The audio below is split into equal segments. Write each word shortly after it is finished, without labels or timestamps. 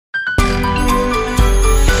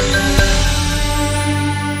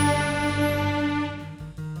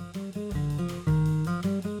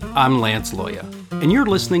I'm Lance Loya, and you're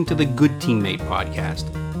listening to the Good Teammate Podcast,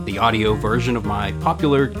 the audio version of my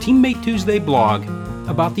popular Teammate Tuesday blog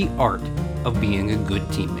about the art of being a good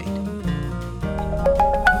teammate.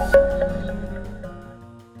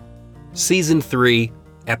 Season 3,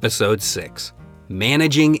 Episode 6,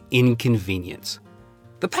 Managing Inconvenience.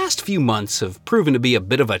 The past few months have proven to be a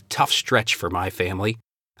bit of a tough stretch for my family.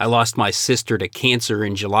 I lost my sister to cancer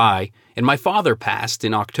in July, and my father passed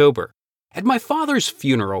in October. At my father's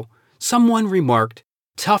funeral, someone remarked,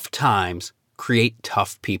 "Tough times create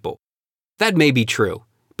tough people." That may be true,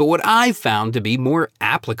 but what I've found to be more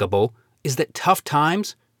applicable is that tough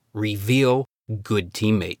times reveal good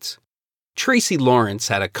teammates. Tracy Lawrence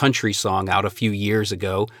had a country song out a few years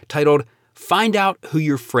ago titled, "Find Out Who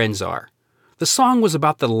Your Friends Are." The song was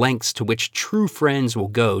about the lengths to which true friends will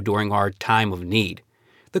go during our time of need.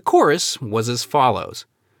 The chorus was as follows.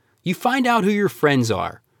 You find out who your friends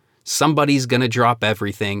are. Somebody's gonna drop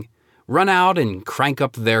everything, run out and crank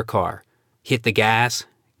up their car, hit the gas,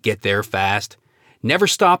 get there fast, never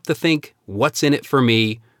stop to think what's in it for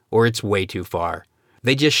me or it's way too far.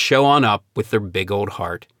 They just show on up with their big old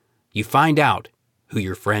heart. You find out who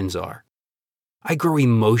your friends are. I grow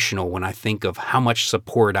emotional when I think of how much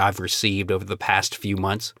support I've received over the past few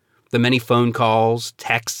months. The many phone calls,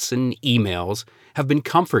 texts, and emails have been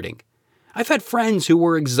comforting. I've had friends who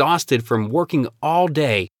were exhausted from working all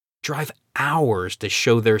day drive hours to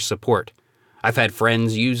show their support. I've had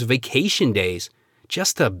friends use vacation days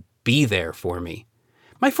just to be there for me.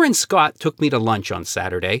 My friend Scott took me to lunch on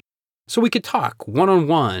Saturday so we could talk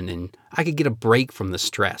one-on-one and I could get a break from the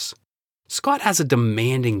stress. Scott has a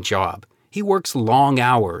demanding job. He works long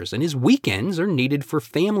hours and his weekends are needed for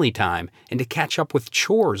family time and to catch up with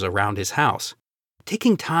chores around his house.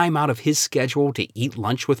 Taking time out of his schedule to eat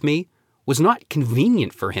lunch with me was not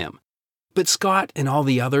convenient for him. But Scott and all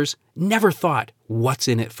the others never thought, what's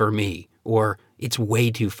in it for me, or it's way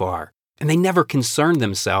too far, and they never concerned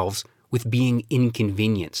themselves with being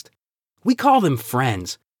inconvenienced. We call them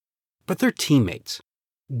friends, but they're teammates,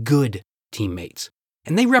 good teammates,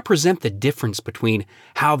 and they represent the difference between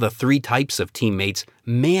how the three types of teammates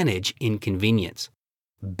manage inconvenience.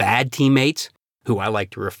 Bad teammates, who I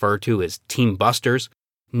like to refer to as team busters,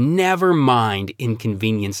 never mind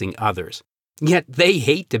inconveniencing others. Yet they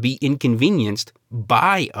hate to be inconvenienced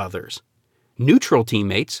by others. Neutral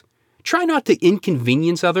teammates try not to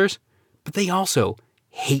inconvenience others, but they also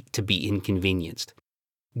hate to be inconvenienced.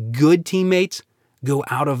 Good teammates go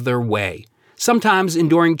out of their way, sometimes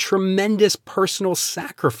enduring tremendous personal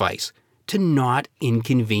sacrifice to not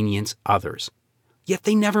inconvenience others. Yet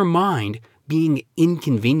they never mind being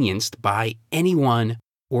inconvenienced by anyone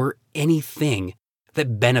or anything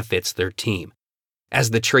that benefits their team.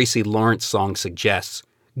 As the Tracy Lawrence song suggests,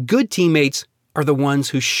 good teammates are the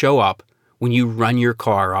ones who show up when you run your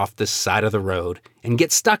car off the side of the road and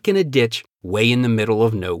get stuck in a ditch way in the middle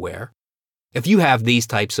of nowhere. If you have these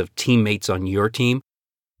types of teammates on your team,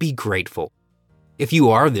 be grateful. If you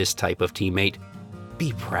are this type of teammate,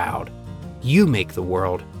 be proud. You make the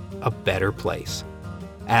world a better place.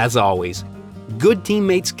 As always, good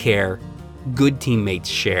teammates care, good teammates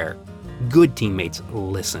share, good teammates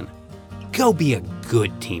listen. Go be a good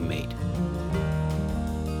teammate.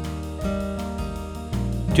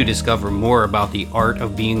 To discover more about the art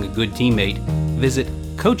of being a good teammate, visit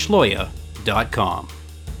CoachLoya.com.